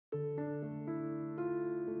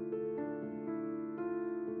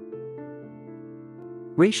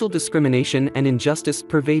Racial discrimination and injustice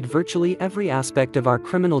pervade virtually every aspect of our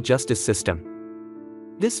criminal justice system.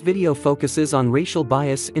 This video focuses on racial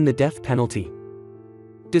bias in the death penalty.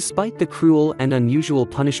 Despite the cruel and unusual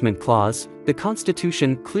punishment clause, the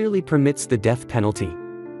Constitution clearly permits the death penalty.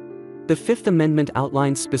 The Fifth Amendment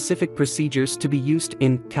outlines specific procedures to be used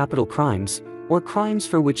in capital crimes, or crimes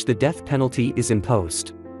for which the death penalty is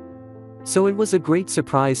imposed. So it was a great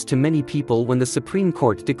surprise to many people when the Supreme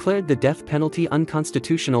Court declared the death penalty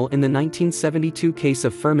unconstitutional in the 1972 case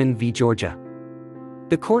of Furman v. Georgia.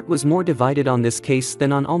 The court was more divided on this case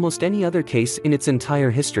than on almost any other case in its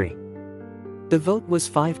entire history. The vote was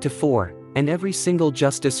 5-4, and every single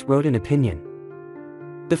justice wrote an opinion.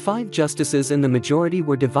 The 5 justices in the majority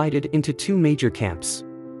were divided into 2 major camps.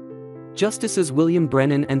 Justices William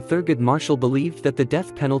Brennan and Thurgood Marshall believed that the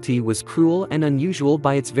death penalty was cruel and unusual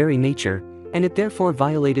by its very nature, and it therefore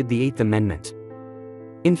violated the Eighth Amendment.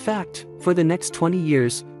 In fact, for the next 20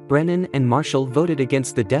 years, Brennan and Marshall voted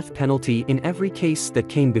against the death penalty in every case that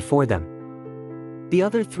came before them. The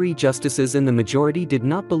other 3 justices in the majority did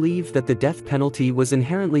not believe that the death penalty was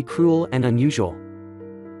inherently cruel and unusual.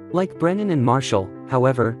 Like Brennan and Marshall,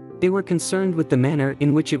 however, they were concerned with the manner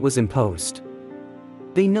in which it was imposed.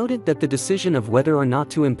 They noted that the decision of whether or not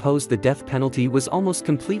to impose the death penalty was almost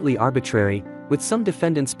completely arbitrary, with some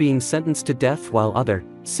defendants being sentenced to death while other,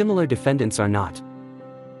 similar defendants are not.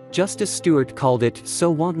 Justice Stewart called it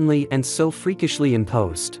so wantonly and so freakishly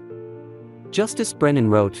imposed. Justice Brennan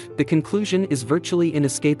wrote, "The conclusion is virtually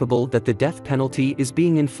inescapable that the death penalty is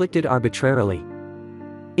being inflicted arbitrarily.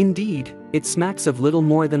 Indeed, it smacks of little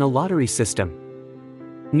more than a lottery system.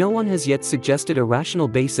 No one has yet suggested a rational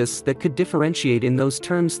basis that could differentiate in those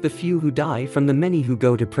terms the few who die from the many who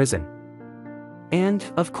go to prison." And,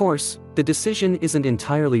 of course, the decision isn't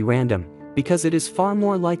entirely random, because it is far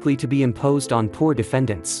more likely to be imposed on poor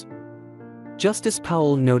defendants. Justice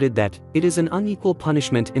Powell noted that, "It is an unequal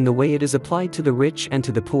punishment in the way it is applied to the rich and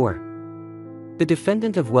to the poor. The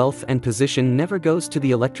defendant of wealth and position never goes to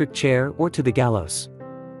the electric chair or to the gallows.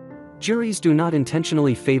 Juries do not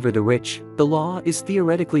intentionally favor the rich, the law is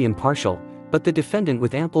theoretically impartial, but the defendant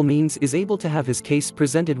with ample means is able to have his case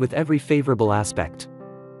presented with every favorable aspect.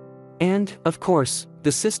 And, of course,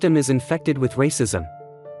 the system is infected with racism."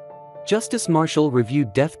 Justice Marshall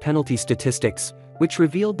reviewed death penalty statistics, which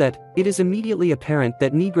revealed that, "It is immediately apparent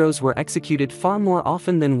that Negroes were executed far more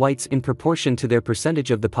often than whites in proportion to their percentage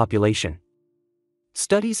of the population.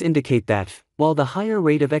 Studies indicate that, while the higher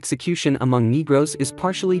rate of execution among Negroes is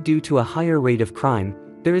partially due to a higher rate of crime,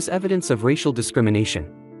 there is evidence of racial discrimination."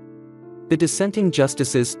 The dissenting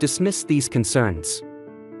justices dismissed these concerns.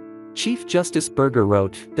 Chief Justice Burger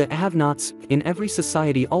wrote, "The have-nots in every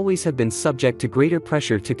society always have been subject to greater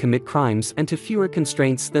pressure to commit crimes and to fewer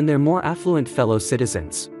constraints than their more affluent fellow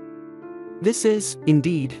citizens. This is,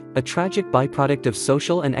 indeed, a tragic byproduct of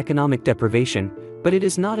social and economic deprivation, but it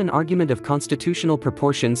is not an argument of constitutional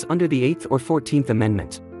proportions under the 8th or 14th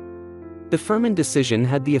Amendment." The Furman decision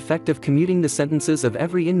had the effect of commuting the sentences of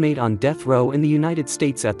every inmate on death row in the United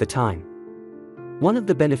States at the time. One of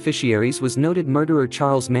the beneficiaries was noted murderer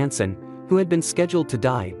Charles Manson, who had been scheduled to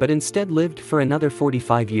die but instead lived for another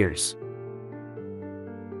 45 years.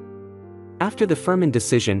 After the Furman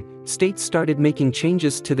decision, states started making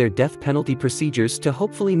changes to their death penalty procedures to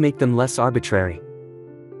hopefully make them less arbitrary.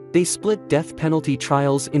 They split death penalty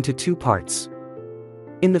trials into 2 parts.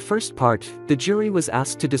 In the first part, the jury was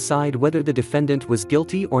asked to decide whether the defendant was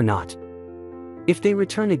guilty or not. If they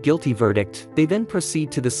return a guilty verdict, they then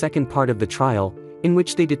proceed to the second part of the trial, in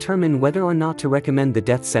which they determine whether or not to recommend the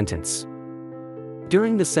death sentence.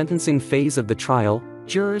 During the sentencing phase of the trial,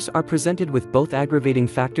 jurors are presented with both aggravating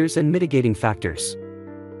factors and mitigating factors.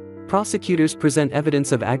 Prosecutors present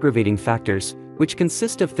evidence of aggravating factors, which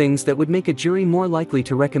consist of things that would make a jury more likely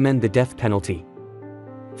to recommend the death penalty.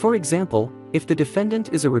 For example, if the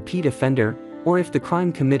defendant is a repeat offender, or if the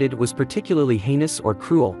crime committed was particularly heinous or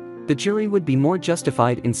cruel, the jury would be more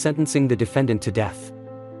justified in sentencing the defendant to death.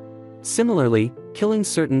 Similarly, killing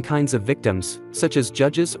certain kinds of victims, such as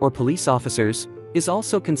judges or police officers, is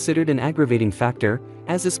also considered an aggravating factor,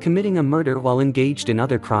 as is committing a murder while engaged in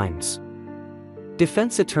other crimes.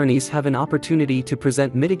 Defense attorneys have an opportunity to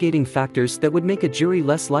present mitigating factors that would make a jury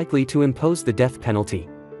less likely to impose the death penalty.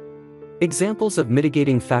 Examples of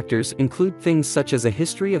mitigating factors include things such as a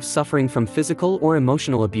history of suffering from physical or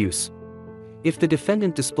emotional abuse, if the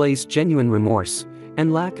defendant displays genuine remorse,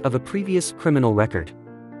 and lack of a previous criminal record.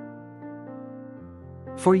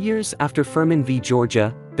 For years after Furman v.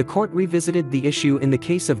 Georgia, the court revisited the issue in the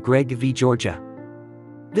case of Gregg v. Georgia.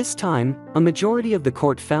 This time, a majority of the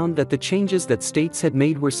court found that the changes that states had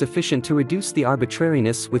made were sufficient to reduce the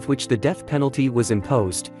arbitrariness with which the death penalty was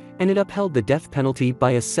imposed, and it upheld the death penalty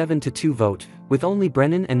by a 7-2 vote, with only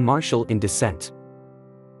Brennan and Marshall in dissent.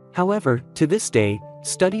 However, to this day,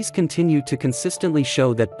 studies continue to consistently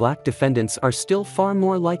show that black defendants are still far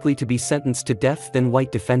more likely to be sentenced to death than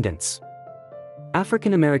white defendants.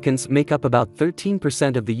 African Americans make up about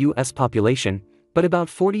 13% of the U.S. population, but about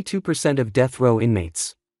 42% of death row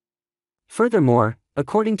inmates. Furthermore,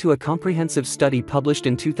 according to a comprehensive study published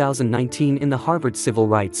in 2019 in the Harvard Civil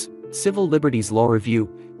Rights, Civil Liberties Law Review,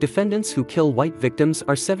 defendants who kill white victims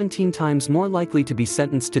are 17 times more likely to be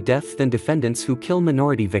sentenced to death than defendants who kill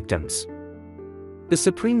minority victims. The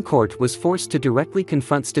Supreme Court was forced to directly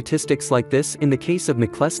confront statistics like this in the case of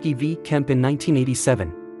McCleskey v. Kemp in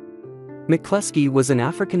 1987. McCleskey was an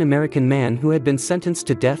African American man who had been sentenced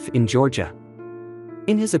to death in Georgia.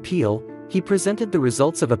 In his appeal, he presented the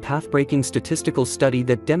results of a path-breaking statistical study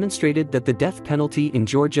that demonstrated that the death penalty in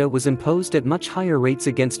Georgia was imposed at much higher rates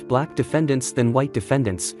against black defendants than white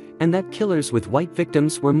defendants, and that killers with white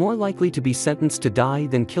victims were more likely to be sentenced to die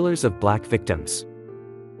than killers of black victims.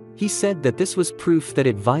 He said that this was proof that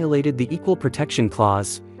it violated the Equal Protection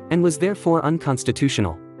Clause, and was therefore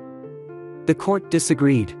unconstitutional. The court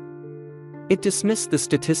disagreed. It dismissed the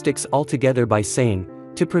statistics altogether by saying,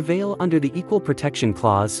 to prevail under the Equal Protection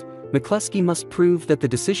Clause, McCleskey must prove that the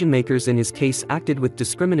decision-makers in his case acted with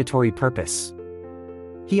discriminatory purpose.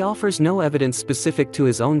 He offers no evidence specific to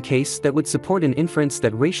his own case that would support an inference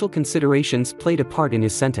that racial considerations played a part in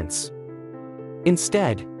his sentence.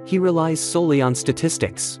 Instead, he relies solely on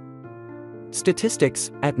statistics.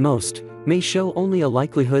 Statistics, at most, may show only a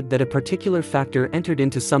likelihood that a particular factor entered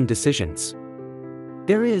into some decisions.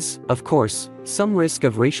 There is, of course, some risk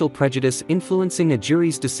of racial prejudice influencing a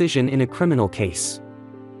jury's decision in a criminal case.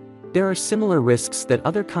 There are similar risks that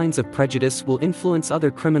other kinds of prejudice will influence other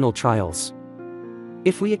criminal trials.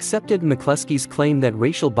 If we accepted McCleskey's claim that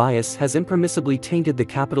racial bias has impermissibly tainted the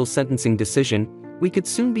capital sentencing decision, we could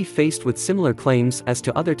soon be faced with similar claims as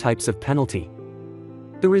to other types of penalty.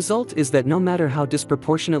 The result is that no matter how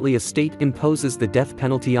disproportionately a state imposes the death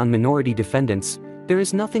penalty on minority defendants, there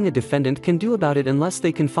is nothing a defendant can do about it unless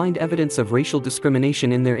they can find evidence of racial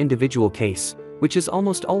discrimination in their individual case, which is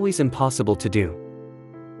almost always impossible to do.